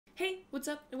Hey, what's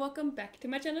up and welcome back to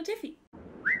my channel Tiffy.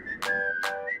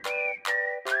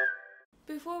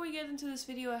 Before we get into this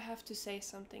video, I have to say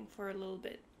something for a little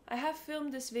bit. I have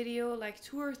filmed this video like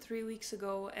 2 or 3 weeks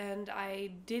ago and I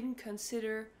didn't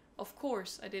consider, of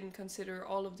course I didn't consider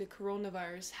all of the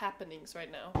coronavirus happenings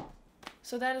right now.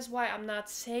 So that is why I'm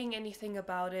not saying anything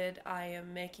about it. I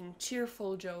am making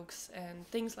cheerful jokes and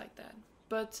things like that.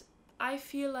 But I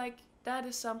feel like that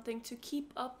is something to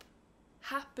keep up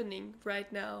happening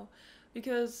right now,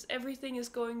 because everything is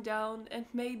going down and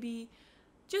maybe,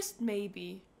 just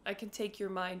maybe, I can take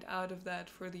your mind out of that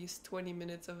for these 20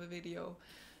 minutes of a video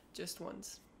just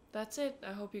once. That's it.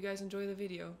 I hope you guys enjoy the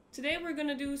video. Today we're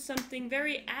gonna do something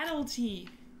very adulty.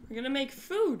 We're gonna make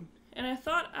food. And I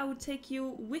thought I would take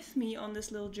you with me on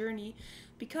this little journey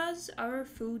because our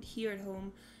food here at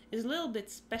home is a little bit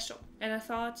special. And I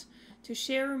thought to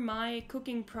share my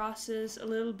cooking process a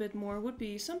little bit more would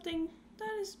be something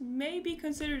that is maybe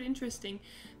considered interesting,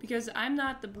 because I'm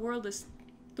not the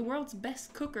world's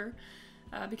best cooker,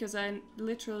 because I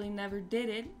literally never did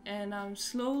it and I'm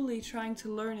slowly trying to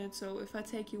learn it. So if I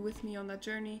take you with me on that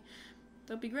journey,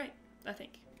 that'll be great, I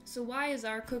think. So why is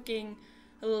our cooking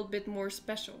a little bit more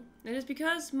special? It is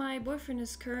because my boyfriend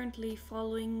is currently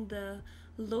following the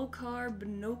low carb,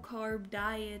 no carb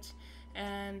diet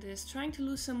and is trying to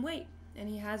lose some weight, and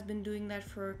he has been doing that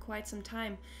for quite some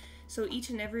time. So each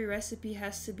and every recipe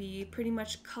has to be pretty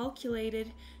much calculated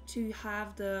to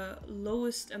have the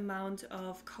lowest amount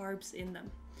of carbs in them.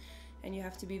 And you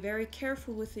have to be very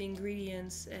careful with the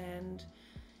ingredients, and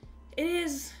it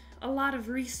is a lot of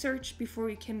research before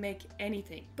you can make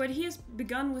anything. But he has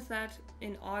begun with that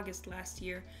in August last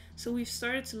year. So we've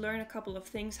started to learn a couple of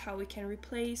things, how we can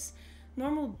replace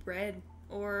normal bread,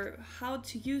 or how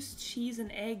to use cheese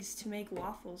and eggs to make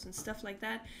waffles and stuff like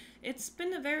that. It's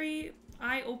been a very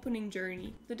eye-opening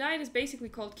journey. The diet is basically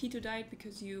called keto diet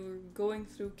because you're going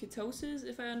through ketosis,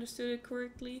 if I understood it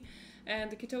correctly. And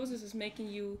the ketosis is making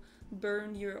you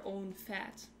burn your own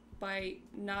fat by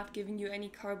not giving you any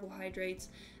carbohydrates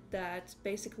that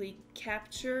basically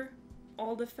capture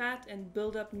all the fat and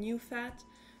build up new fat.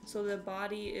 So the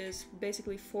body is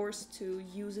basically forced to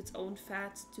use its own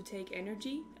fat to take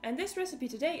energy. And this recipe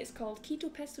today is called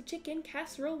keto pesto chicken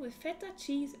casserole with feta,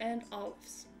 cheese and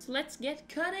olives. So let's get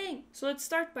cutting! So let's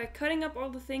start by cutting up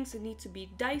all the things that need to be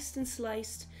diced and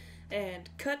sliced and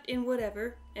cut in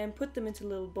whatever and put them into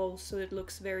little bowls so it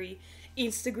looks very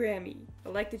Instagrammy. I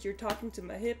like that you're talking to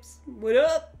my hips. What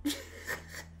up?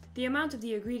 The amount of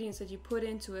the ingredients that you put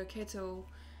into a keto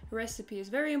recipe is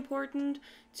very important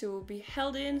to be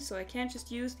held in, so I can't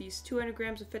just use these 200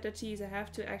 grams of feta cheese. I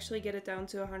have to actually get it down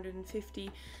to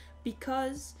 150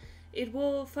 because it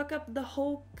will fuck up the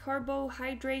whole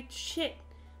carbohydrate shit.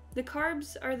 The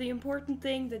carbs are the important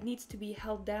thing that needs to be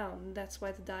held down. That's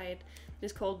why the diet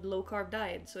is called low carb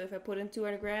diet. So if I put in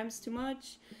 200 grams too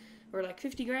much or like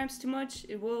 50 grams too much,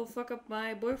 it will fuck up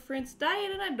my boyfriend's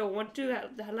diet and I don't want to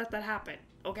let that happen,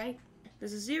 okay?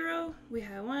 This is 0. We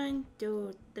have 1,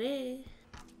 2, 3.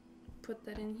 Put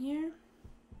that in here.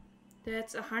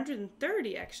 That's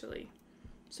 130 actually.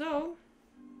 So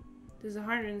this is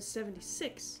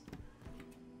 176.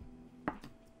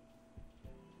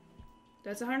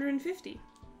 That's 150.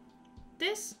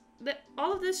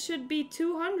 All of this should be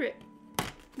 200.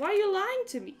 Why are you lying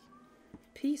to me?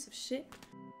 Piece of shit.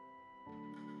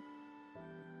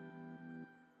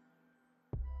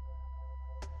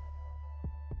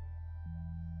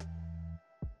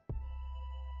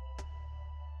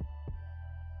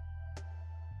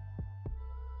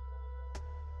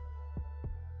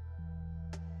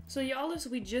 So the olives,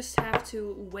 we just have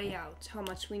to weigh out how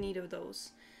much we need of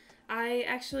those. I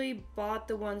actually bought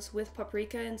the ones with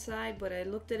paprika inside, but I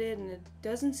looked at it and it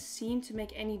doesn't seem to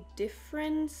make any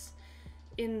difference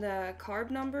in the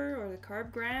carb number or the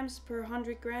carb grams per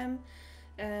 100 gram,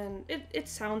 and it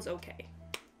sounds okay.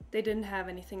 They didn't have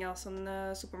anything else on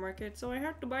the supermarket, so I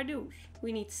had to buy those.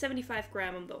 We need 75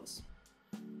 grams of those.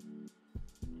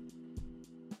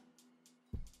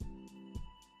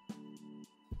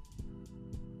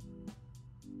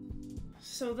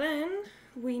 So then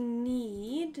we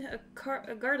need a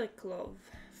garlic clove,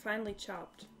 finely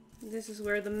chopped. This is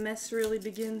where the mess really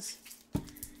begins.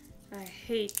 I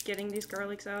hate getting these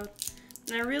garlics out.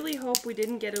 And I really hope we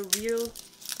didn't get a real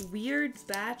weird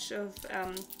batch of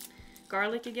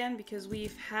garlic again, because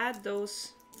we've had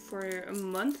those for a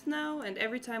month now, and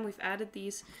every time we've added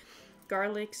these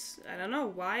garlics, I don't know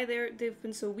why they've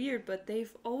been so weird, but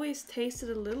they've always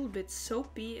tasted a little bit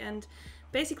soapy and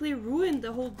basically ruined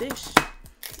the whole dish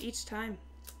each time.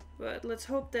 But let's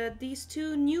hope that these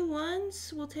two new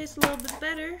ones will taste a little bit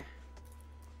better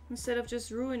instead of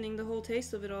just ruining the whole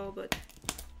taste of it all. But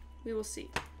We will see.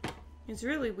 It's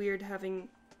really weird having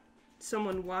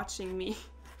someone watching me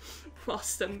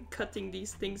whilst I'm cutting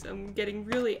these things. I'm getting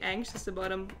really anxious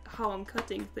about how I'm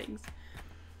cutting things.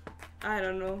 I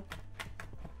don't know.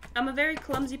 I'm a very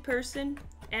clumsy person,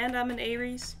 and I'm an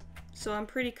Aries, so I'm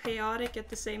pretty chaotic at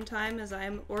the same time as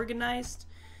I'm organized.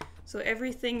 So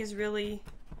everything is really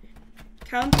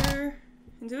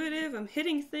counterintuitive. I'm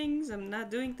hitting things, I'm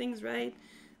not doing things right,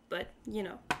 but you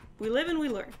know, we live and we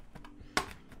learn.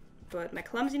 But my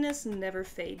clumsiness never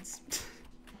fades.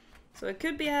 So it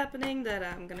could be happening that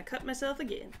I'm gonna cut myself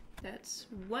again. That's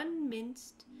 1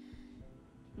 minced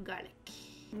garlic.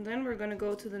 And then we're gonna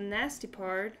go to the nasty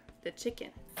part, the chicken.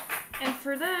 And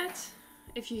for that,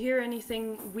 if you hear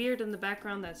anything weird in the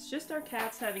background, that's just our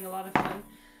cats having a lot of fun.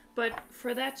 But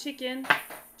for that chicken,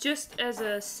 just as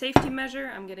a safety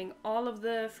measure, I'm getting all of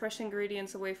the fresh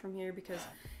ingredients away from here because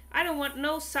I don't want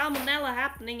no salmonella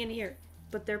happening in here.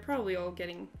 But they're probably all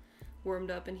getting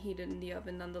warmed up and heated in the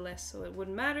oven nonetheless, so it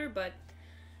wouldn't matter, but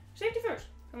safety first.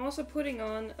 I'm also putting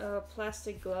on a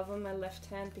plastic glove on my left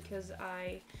hand because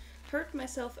I hurt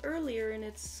myself earlier and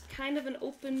it's kind of an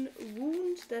open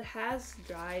wound that has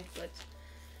dried, but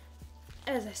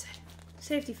as I said,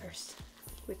 safety first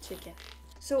with chicken.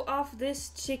 So off this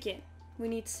chicken, we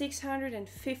need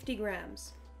 650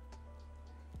 grams.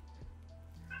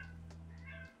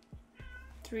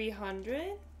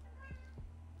 300,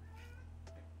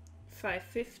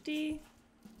 550,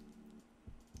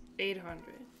 800.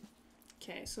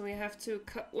 Okay, so we have to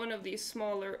cut one of these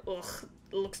smaller. Ugh,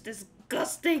 it looks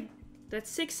disgusting. That's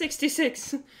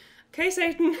 666. Okay,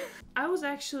 Satan. I was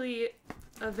actually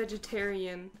a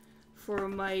vegetarian for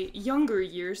my younger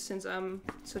years, since I'm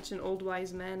such an old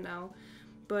wise man now.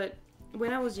 But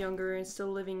when I was younger and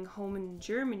still living home in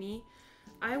Germany,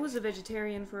 I was a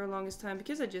vegetarian for the longest time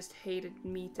because I just hated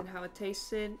meat and how it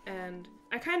tasted, and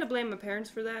I kind of blame my parents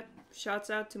for that. Shouts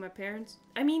out to my parents.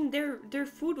 I mean, their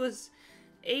food was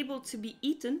able to be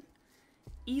eaten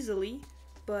easily,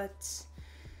 but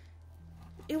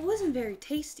it wasn't very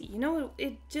tasty, you know.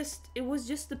 It was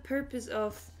just the purpose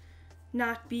of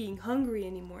not being hungry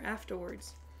anymore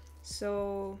afterwards.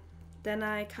 So then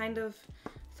I kind of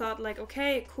thought like,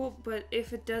 okay, cool, but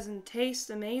if it doesn't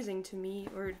taste amazing to me,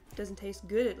 or it doesn't taste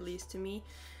good at least to me,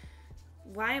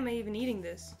 why am I even eating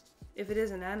this if it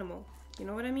is an animal? You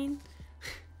know what I mean?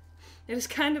 It is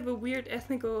kind of a weird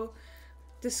ethical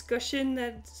discussion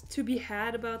that's to be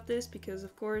had about this, because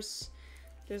of course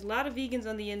there's a lot of vegans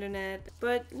on the internet,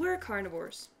 but we're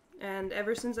carnivores. And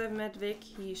ever since I've met Vic,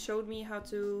 he showed me how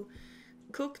to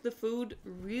cook the food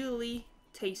really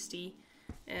tasty.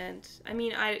 And I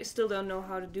mean, I still don't know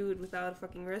how to do it without a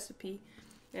fucking recipe.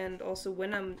 And also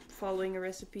when I'm following a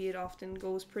recipe, it often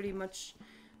goes pretty much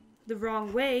the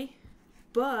wrong way.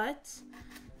 But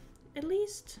at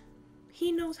least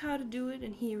he knows how to do it,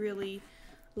 and he really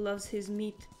loves his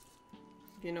meat.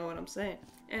 You know what I'm saying?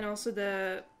 And also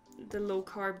the low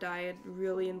carb diet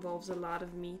really involves a lot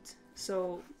of meat.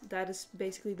 So that is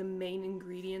basically the main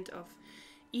ingredient of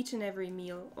each and every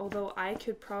meal. Although I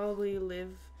could probably live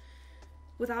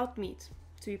without meat,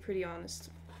 to be pretty honest.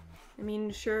 I mean,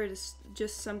 sure, it's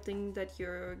just something that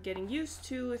you're getting used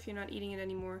to if you're not eating it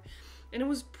anymore. And it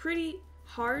was pretty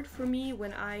hard for me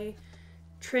when I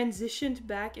transitioned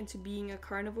back into being a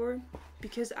carnivore,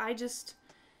 because I just,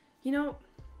 you know,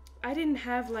 I didn't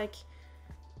have like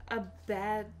a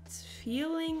bad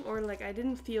feeling, or like I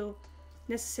didn't feel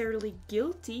necessarily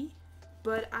guilty,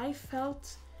 but I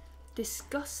felt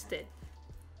disgusted.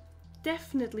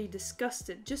 Definitely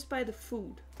disgusted just by the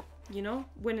food, you know,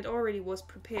 when it already was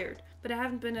prepared. But I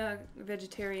haven't been a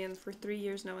vegetarian for 3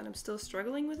 years now, and I'm still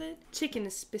struggling with it. Chicken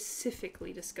is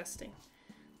specifically disgusting.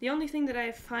 The only thing that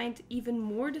I find even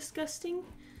more disgusting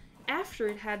after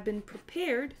it had been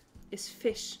prepared is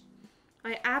fish.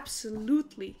 I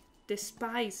absolutely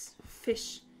despise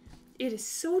fish. It is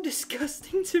so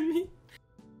disgusting to me.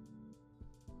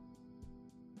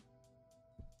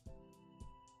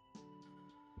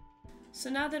 So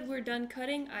now that we're done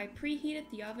cutting, I preheated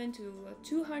the oven to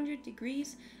 200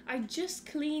 degrees. I just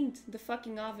cleaned the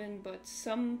fucking oven, but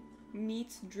some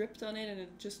meat dripped on it and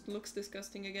it just looks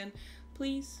disgusting again.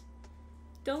 Please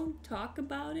don't talk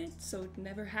about it so it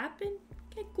never happened.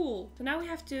 Okay, cool. So now we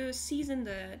have to season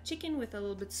the chicken with a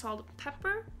little bit salt and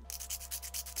pepper.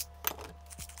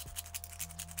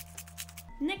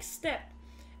 Next step.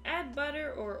 Add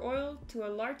butter or oil to a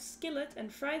large skillet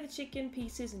and fry the chicken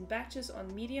pieces in batches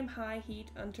on medium-high heat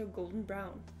until golden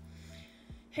brown.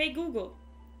 Hey Google,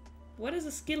 what is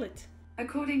a skillet?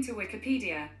 According to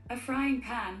Wikipedia, a frying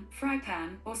pan, fry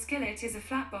pan, or skillet is a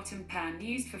flat-bottomed pan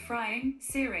used for frying,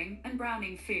 searing, and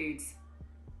browning foods.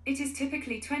 It is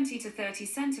typically 20 to 30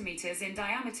 centimeters in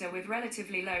diameter with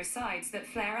relatively low sides that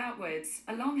flare outwards,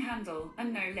 a long handle,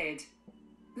 and no lid.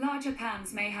 Larger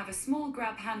pans may have a small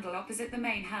grab handle opposite the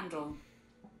main handle.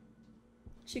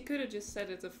 She could have just said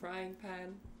it's a frying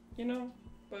pan, you know?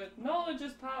 But knowledge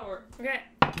is power. Okay,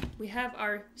 we have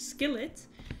our skillet,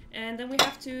 and then we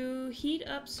have to heat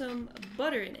up some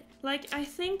butter in it. Like, I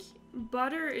think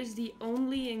butter is the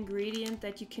only ingredient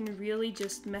that you can really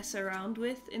just mess around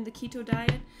with in the keto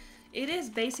diet. It is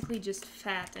basically just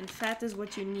fat, and fat is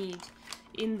what you need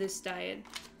in this diet.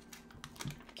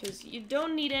 Because you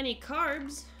don't need any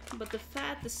carbs, but the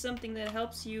fat is something that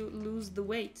helps you lose the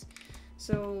weight.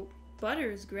 So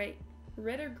butter is great.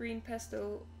 Red or green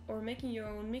pesto, or making your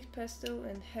own mixed pesto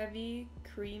and heavy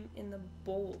cream in the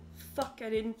bowl. Fuck, I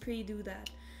didn't pre-do that.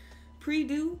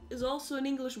 Pre-do is also an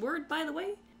English word, by the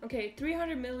way. Okay,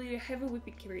 300 milliliter heavy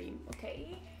whipping cream.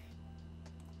 Okay.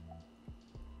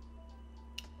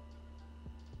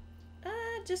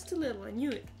 Just a little, I knew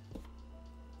it.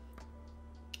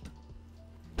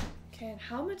 Okay, and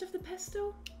how much of the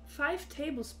pesto? 5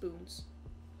 tablespoons.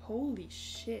 Holy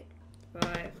shit.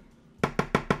 5.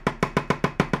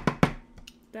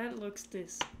 That looks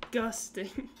disgusting.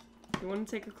 You want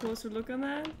to take a closer look on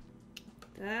that?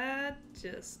 That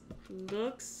just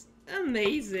looks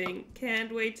amazing.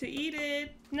 Can't wait to eat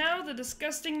it. Now the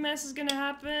disgusting mess is gonna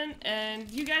happen, and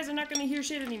you guys are not gonna hear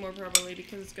shit anymore probably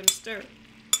because it's gonna stir.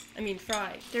 I mean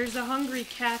fry. There's a hungry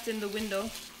cat in the window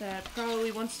that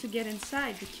probably wants to get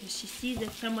inside because she sees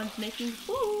that someone's making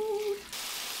food.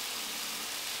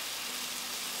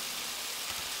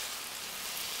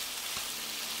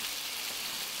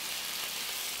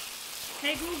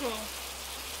 Hey Google,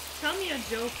 tell me a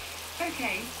joke.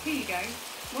 Okay, here you go.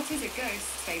 What is a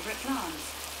ghost's favorite plant?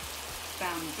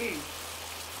 Bamboo.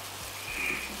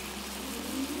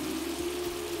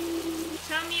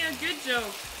 Tell me a good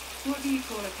joke. What do you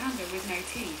call a panda with no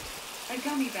teeth? A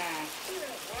gummy bear.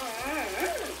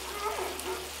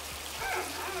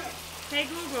 Hey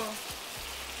Google,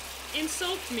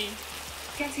 insult me.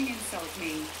 Getting insult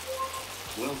me.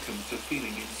 Welcome to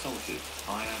Feeling Insulted.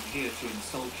 I am here to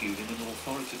insult you in an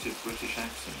authoritative British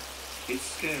accent.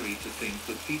 It's scary to think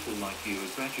that people like you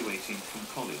are graduating from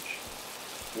college.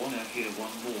 Wanna hear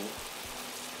one more?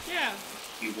 Yeah.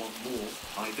 You want more?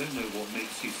 I don't know what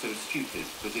makes you so stupid,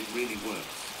 but it really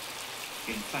works.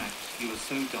 In fact, you are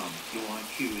so dumb, your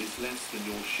IQ is less than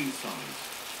your shoe size.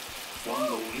 One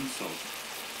more insult.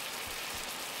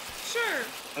 Sure.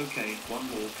 Okay, one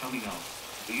more coming up.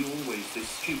 Are you always this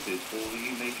stupid, or are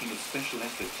you making a special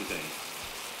effort today?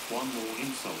 One more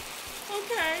insult.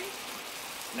 Okay.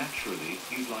 Naturally,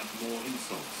 you'd like more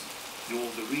insults. You're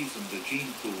the reason the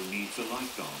gene pool needs a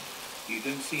lifeguard. You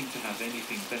don't seem to have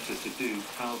anything better to do.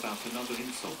 How about another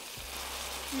insult?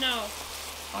 No.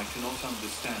 I cannot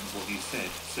understand what you said,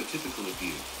 so typical of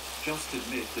you. Just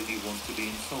admit that you want to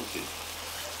be insulted.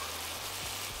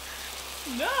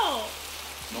 No.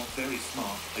 Not very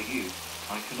smart, are you?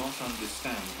 I cannot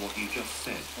understand what you just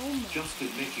said. Oh my. Just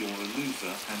admit you're a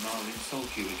loser and I'll insult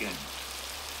you again.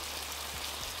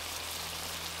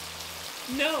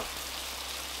 No.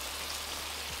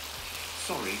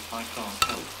 Sorry, I can't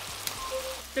help.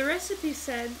 The recipe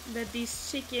said that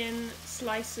these chicken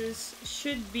slices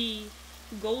should be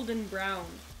golden brown,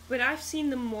 but I've seen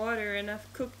them water and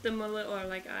I've cooked them a little, or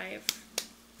like I've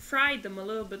fried them a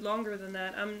little bit longer than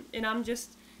that. I'm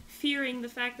just fearing the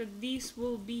fact that these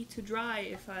will be too dry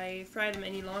if I fry them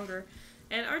any longer.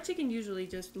 And our chicken usually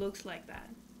just looks like that.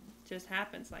 Just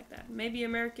happens like that. Maybe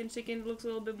American chicken looks a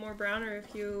little bit more browner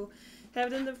if you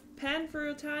have it in the pan for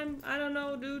a time. I don't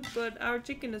know, dude, but our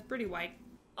chicken is pretty white.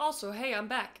 Also, hey, I'm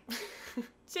back.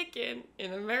 Chicken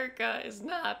in America is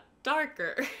not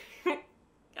darker.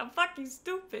 I'm fucking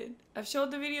stupid. I've showed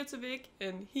the video to Vic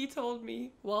and he told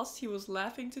me, whilst he was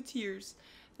laughing to tears,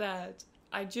 that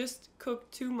I just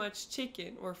cooked too much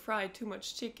chicken or fried too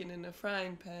much chicken in a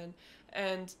frying pan,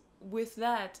 and with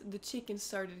that the chicken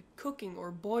started cooking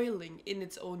or boiling in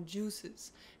its own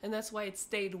juices, and that's why it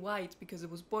stayed white, because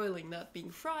it was boiling, not being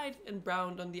fried and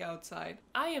browned on the outside.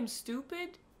 I am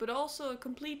stupid, but also a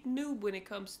complete noob when it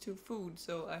comes to food,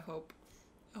 so I hope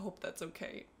that's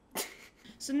okay.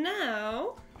 So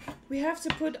now we have to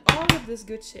put all of this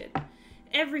good shit,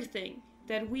 everything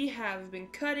that we have been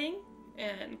cutting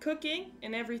and cooking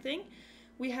and everything,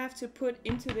 we have to put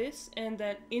into this and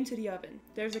then into the oven.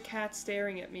 There's a cat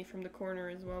staring at me from the corner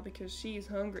as well because she's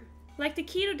hungry. Like, the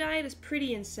keto diet is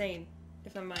pretty insane,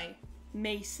 if I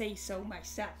may say so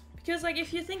myself. Because like,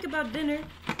 if you think about dinner,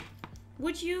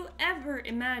 would you ever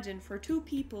imagine for 2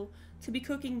 people to be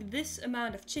cooking this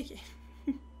amount of chicken?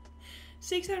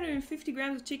 650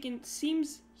 grams of chicken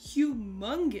seems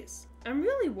humongous. I'm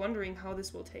really wondering how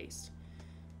this will taste.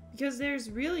 Because there's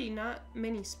really not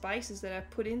many spices that I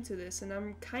put into this, and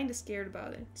I'm kind of scared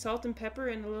about it. Salt and pepper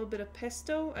and a little bit of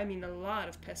pesto. I mean, a lot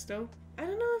of pesto. I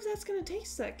don't know if that's gonna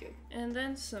taste that good. And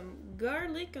then some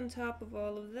garlic on top of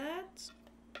all of that.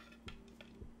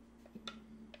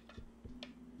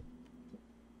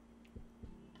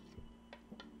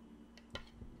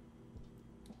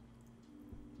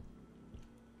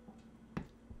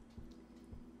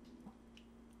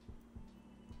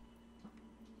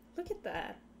 Look at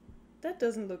that. That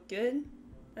doesn't look good.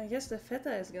 I guess the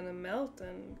feta is gonna melt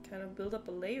and kind of build up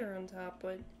a layer on top,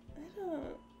 but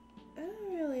I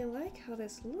don't really like how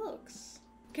this looks.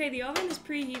 Okay, the oven is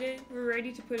preheated. We're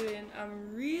ready to put it in.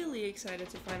 I'm really excited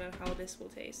to find out how this will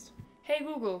taste. Hey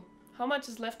Google, how much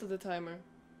is left of the timer?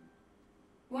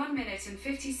 1 minute and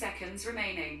 50 seconds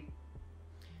remaining.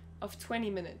 Of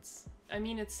 20 minutes. I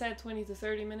mean, it said 20 to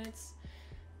 30 minutes.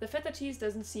 The feta cheese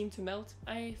doesn't seem to melt.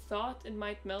 I thought it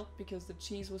might melt because the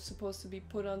cheese was supposed to be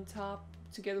put on top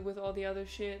together with all the other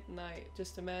shit, and I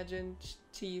just imagined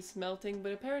cheese melting,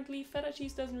 but apparently feta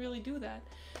cheese doesn't really do that.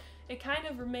 It kind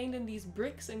of remained in these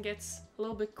bricks and gets a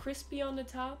little bit crispy on the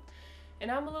top,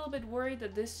 and I'm a little bit worried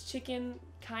that this chicken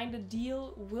kind of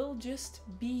deal will just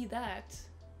be that,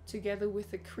 together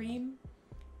with the cream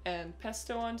and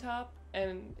pesto on top,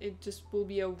 and it just will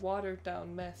be a watered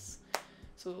down mess.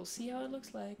 So we'll see how it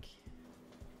looks like.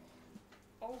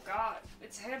 Oh god,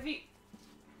 it's heavy.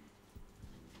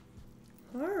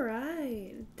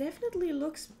 Alright, definitely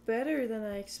looks better than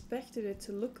I expected it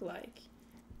to look like.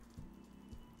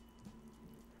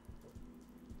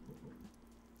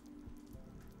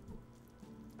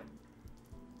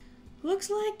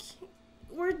 Looks like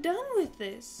we're done with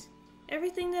this.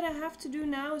 Everything that I have to do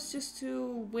now is just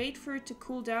to wait for it to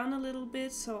cool down a little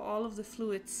bit so all of the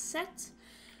fluid's set.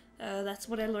 That's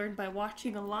what I learned by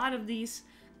watching a lot of these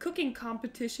cooking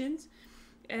competitions.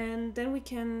 And then we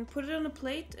can put it on a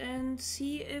plate and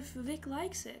see if Vic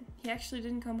likes it. He actually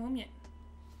didn't come home yet.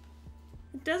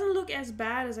 It doesn't look as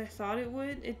bad as I thought it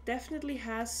would. It definitely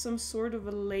has some sort of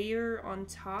a layer on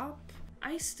top.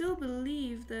 I still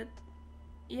believe that,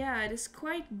 yeah, it is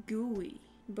quite gooey.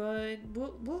 But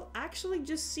we'll actually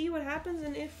just see what happens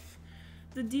and if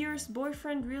the dearest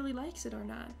boyfriend really likes it or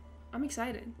not. I'm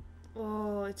excited.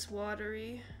 Oh, it's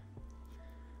watery.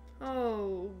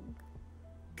 Oh,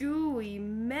 gooey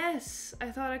mess.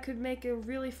 I thought I could make a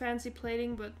really fancy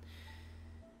plating, but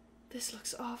this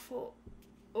looks awful.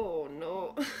 Oh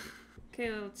no.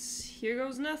 Okay, here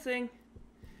goes nothing.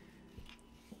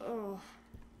 Oh.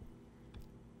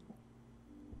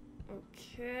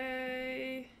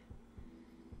 Okay.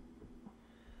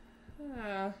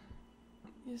 Ah,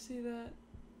 you see that?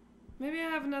 Maybe I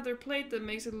have another plate that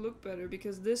makes it look better,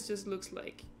 because this just looks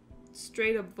like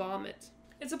straight up vomit.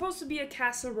 It's supposed to be a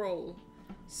casserole.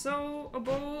 So a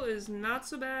bowl is not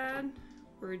so bad.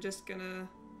 We're just gonna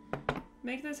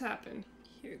make this happen.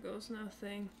 Here goes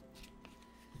nothing.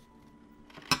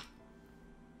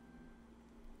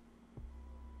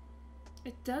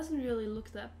 It doesn't really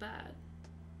look that bad.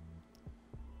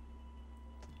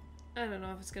 I don't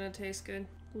know if it's gonna taste good.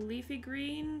 Leafy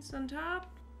greens on top.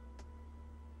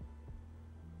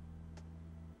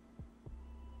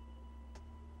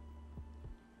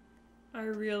 I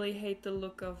really hate the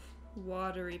look of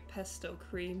watery pesto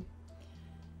cream.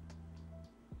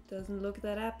 Doesn't look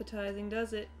that appetizing,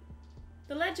 does it?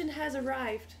 The legend has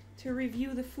arrived to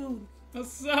review the food.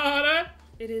 Asada!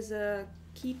 It is a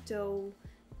keto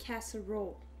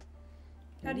casserole.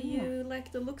 How do you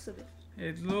like the looks of it?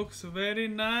 It looks very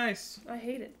nice. I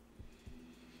hate it.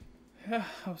 Yeah,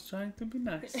 I was trying to be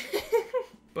nice.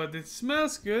 But it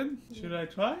smells good. Should I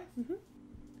try? Mm-hmm.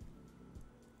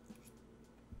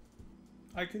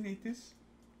 I can eat this.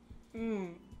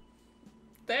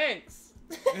 Thanks.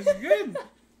 It's good.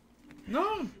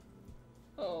 No.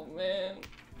 Oh man.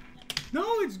 No,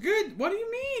 it's good. What do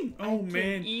you mean? Oh I man.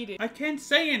 can eat it. I can't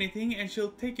say anything and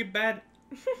she'll take it bad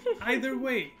either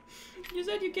way. You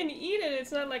said you can eat it.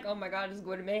 It's not like, oh my god, it's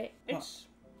gourmet. It's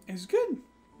good.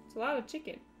 It's a lot of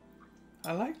chicken.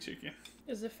 I like chicken.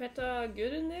 Is the feta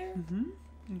good in there? Mm-hmm.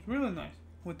 It's really nice.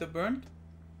 With the burnt,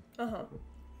 Uh-huh.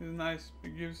 it's nice.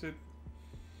 It gives it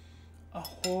a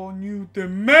whole new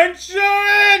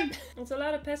dimension! It's a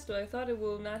lot of pesto. I thought it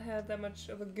will not have that much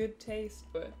of a good taste,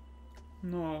 but...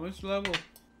 No, it's level.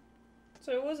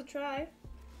 So it was a try.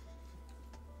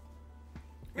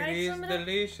 It is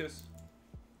delicious.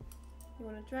 You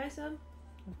want to try some?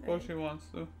 Of course she wants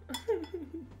to.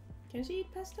 Can she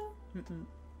eat pesto? Mm-mm.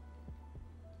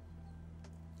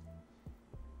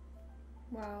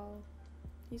 Wow.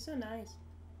 He's so nice.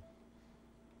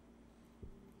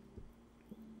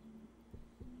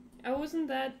 I wasn't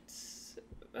that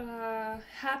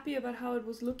happy about how it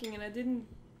was looking, and I didn't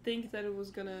think that it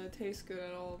was gonna taste good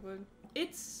at all, but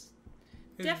it's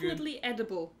definitely good.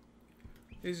 edible.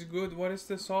 It's good. What is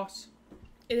the sauce?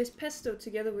 It is pesto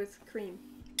together with cream.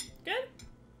 Good?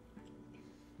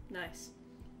 Nice.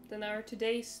 Then our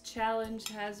today's challenge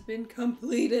has been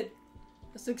completed.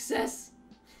 A success.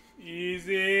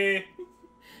 Easy.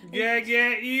 Yeah,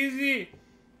 easy.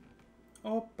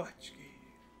 Oh, bachki.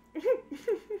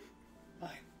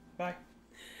 Bye. Bye.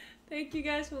 Thank you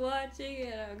guys for watching,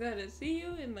 and I'm gonna see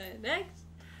you in my next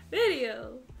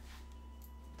video.